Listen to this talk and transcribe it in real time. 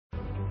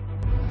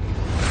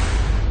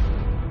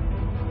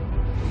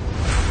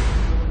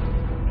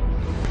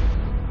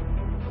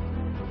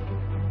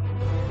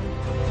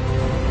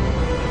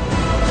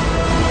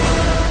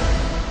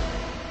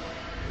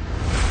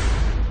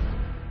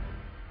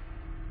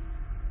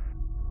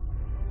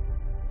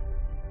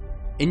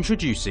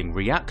Introducing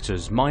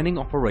Reactore's Mining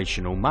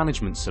Operational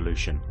Management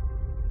Solution,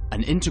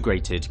 an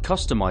integrated,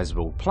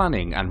 customizable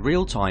planning and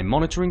real-time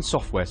monitoring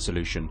software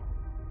solution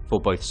for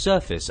both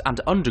surface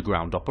and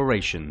underground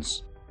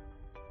operations.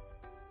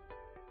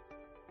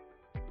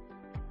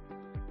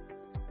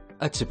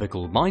 A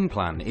typical mine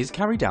plan is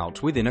carried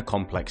out within a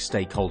complex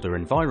stakeholder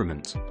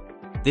environment.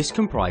 This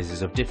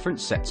comprises of different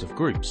sets of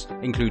groups,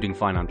 including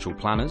financial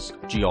planners,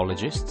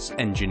 geologists,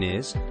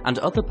 engineers, and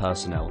other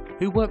personnel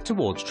who work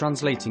towards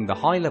translating the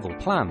high-level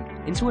plan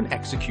into an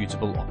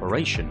executable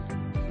operation.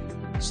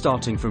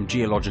 Starting from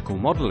geological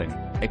modelling,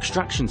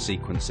 extraction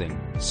sequencing,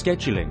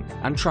 scheduling,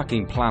 and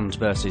tracking planned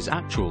versus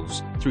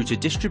actuals through to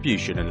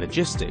distribution and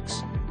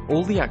logistics,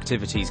 all the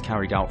activities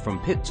carried out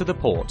from pit to the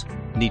port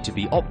need to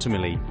be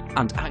optimally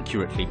and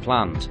accurately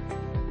planned.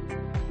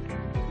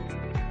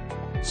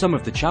 Some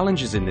of the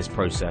challenges in this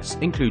process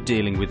include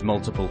dealing with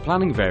multiple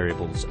planning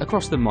variables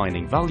across the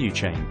mining value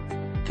chain,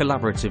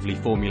 collaboratively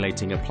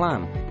formulating a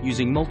plan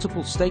using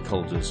multiple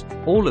stakeholders,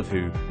 all of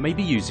who may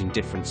be using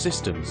different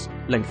systems,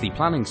 lengthy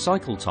planning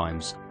cycle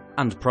times,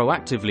 and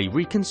proactively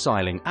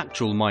reconciling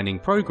actual mining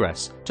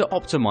progress to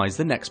optimize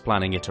the next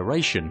planning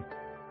iteration.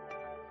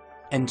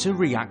 Enter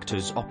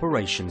Reactore's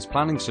Operations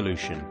Planning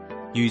Solution.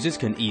 Users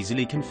can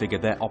easily configure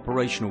their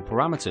operational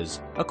parameters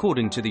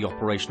according to the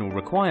operational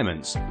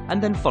requirements and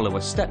then follow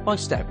a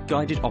step-by-step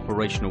guided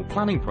operational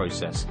planning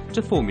process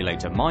to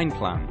formulate a mine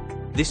plan.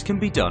 This can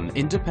be done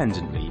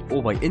independently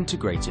or by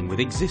integrating with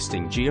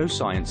existing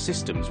geoscience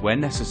systems where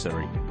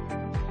necessary.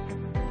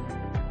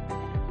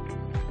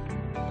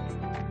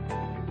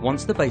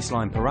 Once the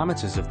baseline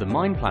parameters of the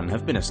mine plan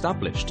have been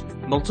established,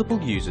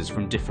 multiple users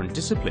from different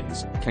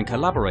disciplines can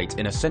collaborate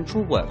in a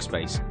central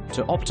workspace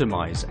to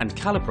optimize and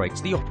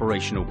calibrate the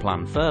operational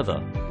plan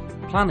further.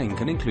 Planning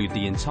can include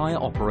the entire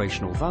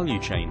operational value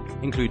chain,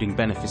 including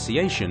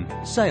beneficiation,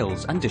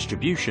 sales, and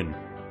distribution.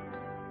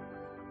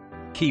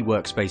 Key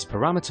workspace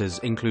parameters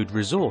include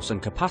resource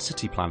and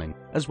capacity planning,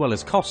 as well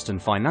as cost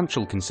and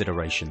financial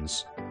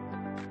considerations.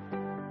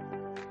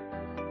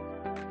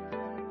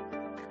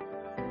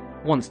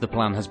 Once the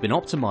plan has been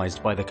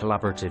optimized by the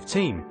collaborative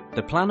team,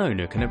 the plan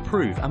owner can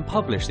approve and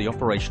publish the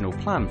operational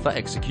plan for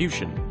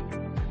execution.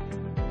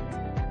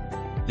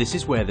 This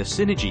is where the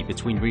synergy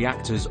between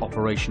Reactore's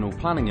operational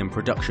planning and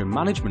production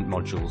management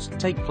modules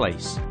take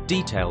place.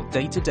 Detailed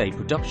day-to-day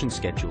production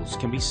schedules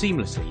can be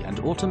seamlessly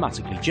and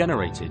automatically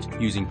generated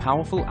using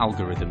powerful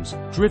algorithms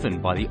driven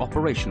by the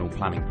operational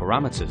planning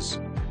parameters.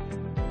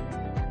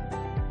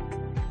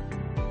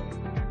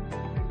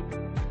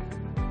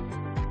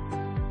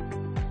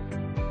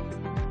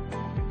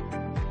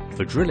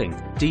 For drilling,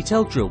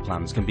 detailed drill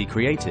plans can be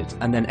created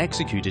and then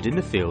executed in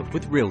the field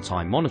with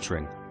real-time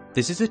monitoring.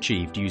 This is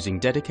achieved using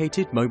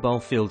dedicated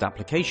mobile field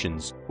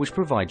applications which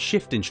provide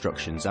shift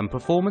instructions and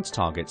performance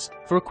targets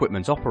for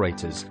equipment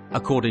operators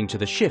according to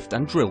the shift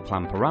and drill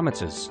plan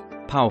parameters.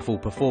 Powerful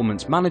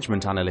performance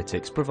management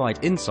analytics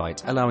provide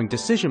insight allowing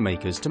decision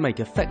makers to make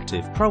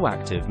effective,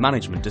 proactive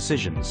management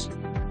decisions.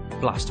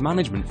 Blast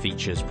management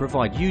features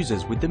provide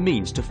users with the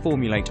means to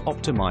formulate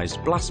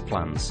optimized blast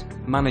plans,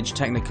 manage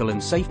technical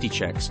and safety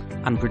checks,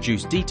 and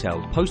produce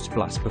detailed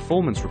post-blast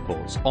performance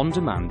reports on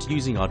demand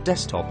using our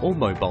desktop or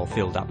mobile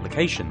field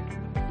application.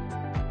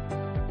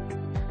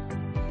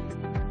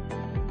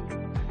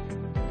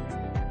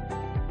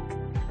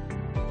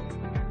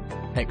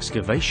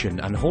 Excavation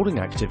and hauling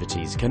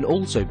activities can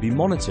also be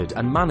monitored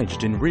and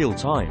managed in real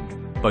time.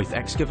 Both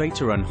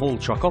excavator and haul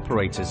truck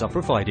operators are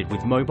provided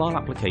with mobile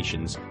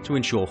applications to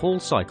ensure haul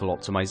cycle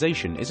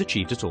optimization is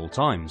achieved at all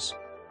times.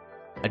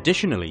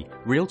 Additionally,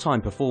 real-time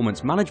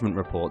performance management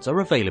reports are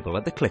available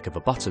at the click of a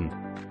button.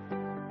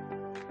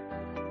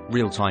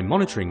 Real-time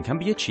monitoring can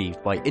be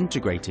achieved by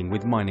integrating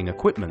with mining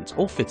equipment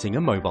or fitting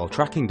a mobile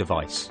tracking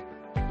device.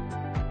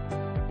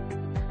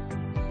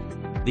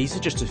 These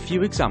are just a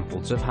few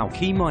examples of how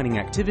key mining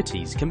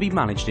activities can be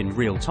managed in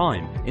real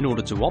time in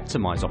order to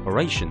optimize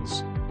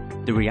operations.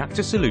 The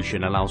Reactore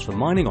solution allows for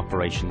mining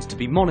operations to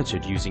be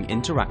monitored using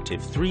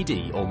interactive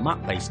 3D or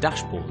map-based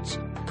dashboards,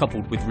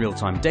 coupled with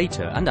real-time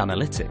data and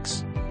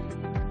analytics.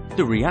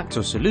 The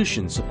Reactore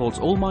solution supports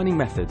all mining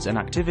methods and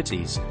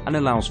activities and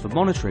allows for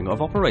monitoring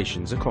of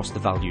operations across the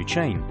value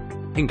chain,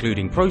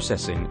 including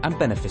processing and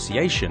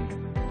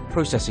beneficiation.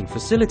 Processing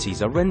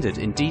facilities are rendered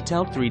in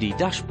detailed 3D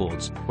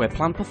dashboards where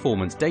plant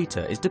performance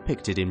data is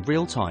depicted in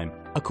real time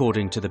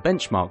according to the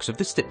benchmarks of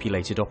the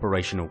stipulated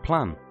operational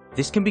plan.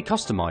 This can be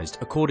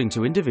customized according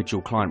to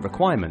individual client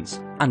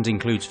requirements and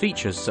includes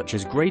features such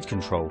as grade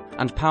control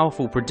and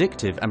powerful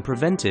predictive and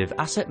preventive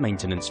asset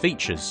maintenance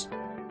features.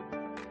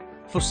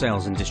 For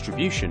sales and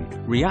distribution,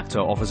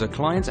 Reactore offers a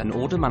client and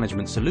order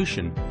management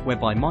solution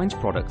whereby mined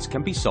products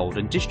can be sold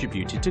and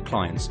distributed to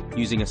clients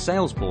using a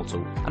sales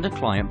portal and a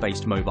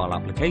client-based mobile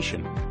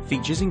application.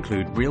 Features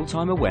include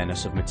real-time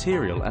awareness of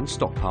material and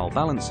stockpile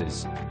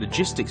balances,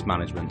 logistics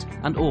management,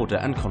 and order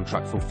and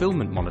contract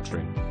fulfillment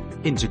monitoring.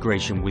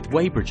 Integration with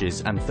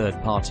weighbridges and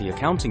third-party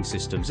accounting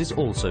systems is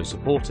also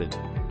supported.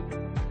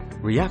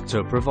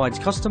 Reactore provides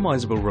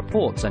customizable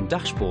reports and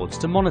dashboards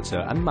to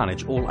monitor and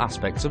manage all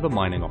aspects of a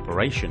mining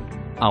operation.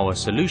 Our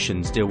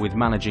solutions deal with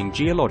managing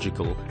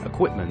geological,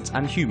 equipment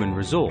and human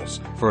resource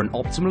for an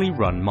optimally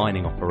run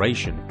mining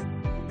operation.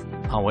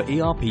 Our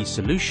ERP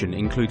solution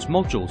includes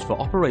modules for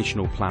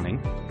operational planning,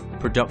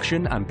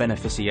 production and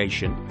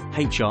beneficiation,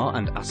 HR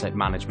and asset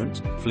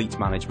management, fleet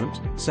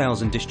management,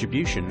 sales and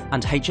distribution,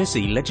 and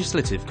HSE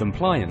legislative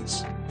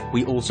compliance.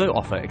 We also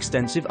offer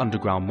extensive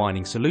underground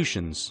mining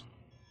solutions.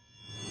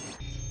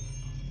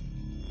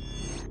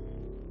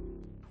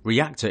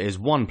 Reactore is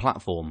one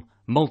platform,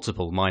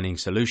 multiple mining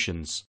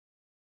solutions.